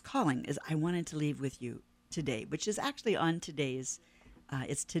Jesus Calling, is I wanted to leave with you today, which is actually on today's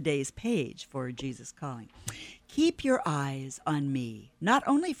page for Jesus Calling. "Keep your eyes on me, not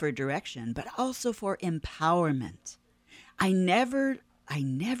only for direction, but also for empowerment. I never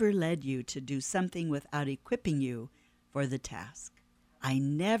led you to do something without equipping you for the task. I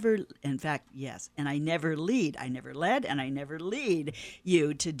never led, and I never lead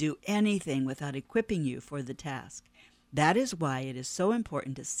you to do anything without equipping you for the task. That is why it is so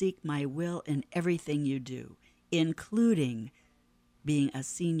important to seek my will in everything you do, including being a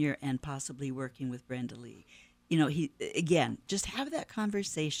senior and possibly working with Brenda Lee." You know, just have that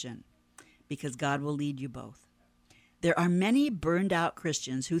conversation, because God will lead you both. There are many burned out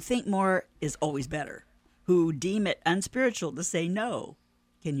Christians who think more is always better, who deem it unspiritual to say no.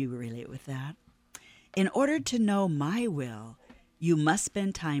 Can you relate with that? In order to know my will, you must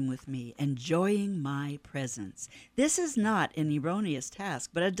spend time with me, enjoying my presence. This is not an erroneous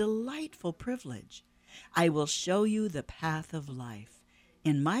task, but a delightful privilege. I will show you the path of life.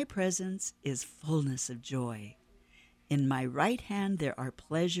 In my presence is fullness of joy. In my right hand there are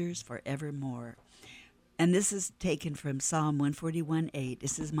pleasures forevermore. And this is taken from Psalm 141:8. It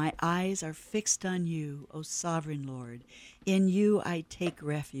says, "My eyes are fixed on you, O sovereign Lord. In you I take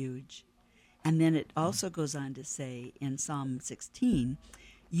refuge." And then it also goes on to say in Psalm 16,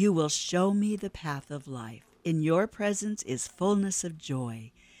 "You will show me the path of life. In your presence is fullness of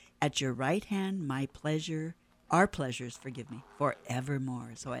joy. At your right hand our pleasures,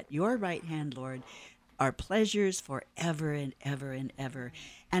 forevermore." So at your right hand, Lord, our pleasures forever and ever and ever.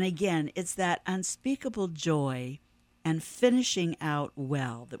 And again, it's that unspeakable joy and finishing out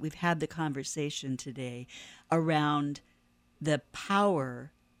well that we've had the conversation today around the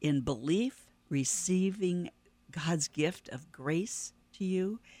power in belief, receiving God's gift of grace to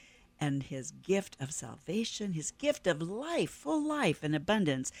you, and his gift of salvation, his gift of life, full life and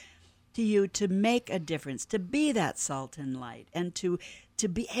abundance to you, to make a difference, to be that salt and light, and to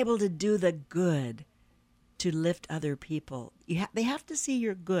be able to do the good, to lift other people. They have to see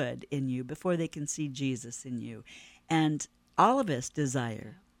your good in you before they can see Jesus in you. And all of us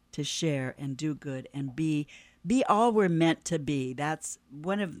desire to share and do good and be Be all we're meant to be. That's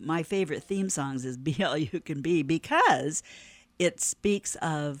one of my favorite theme songs is Be All You Can Be, because it speaks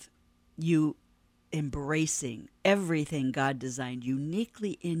of you embracing everything God designed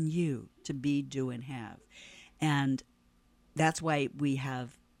uniquely in you to be, do, and have. And that's why we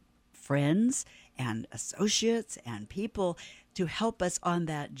have friends and associates and people to help us on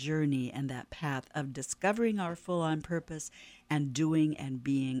that journey and that path of discovering our full-on purpose and doing and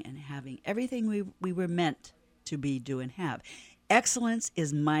being and having everything we were meant to be, do, and have. Excellence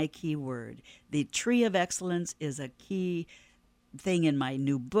is my key word. The tree of excellence is a key thing in my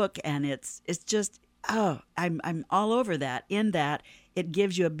new book, and it's just, I'm all over that. In that, it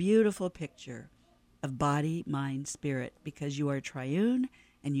gives you a beautiful picture of body, mind, spirit, because you are triune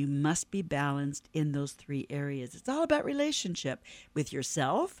and you must be balanced in those three areas. It's all about relationship with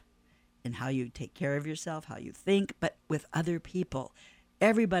yourself and how you take care of yourself, how you think, but with other people.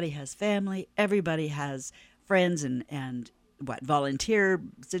 Everybody has family, everybody has friends and volunteer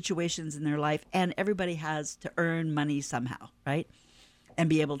situations in their life, and everybody has to earn money somehow, right? And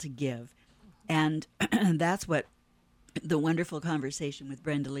be able to give. And that's what the wonderful conversation with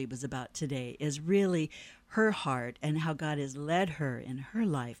Brenda Lee was about today, is really her heart and how God has led her in her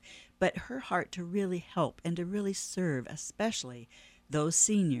life, but her heart to really help and to really serve, especially those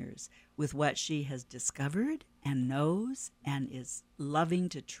seniors, with what she has discovered and knows and is loving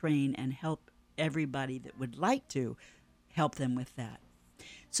to train and help everybody that would like to help them with that.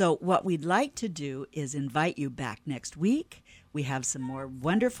 So what we'd like to do is invite you back next week. We have some more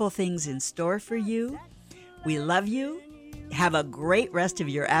wonderful things in store for you. We love you. Have a great rest of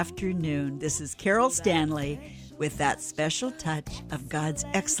your afternoon. This is Carol Stanley with That Special Touch of God's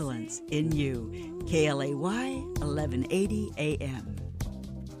Excellence in You. KLAY 1180 AM.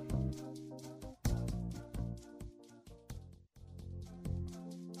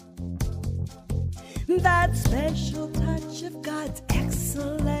 That special touch of God's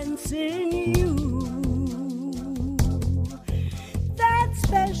excellence in you. That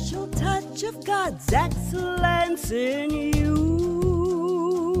special touch of God's excellence in you.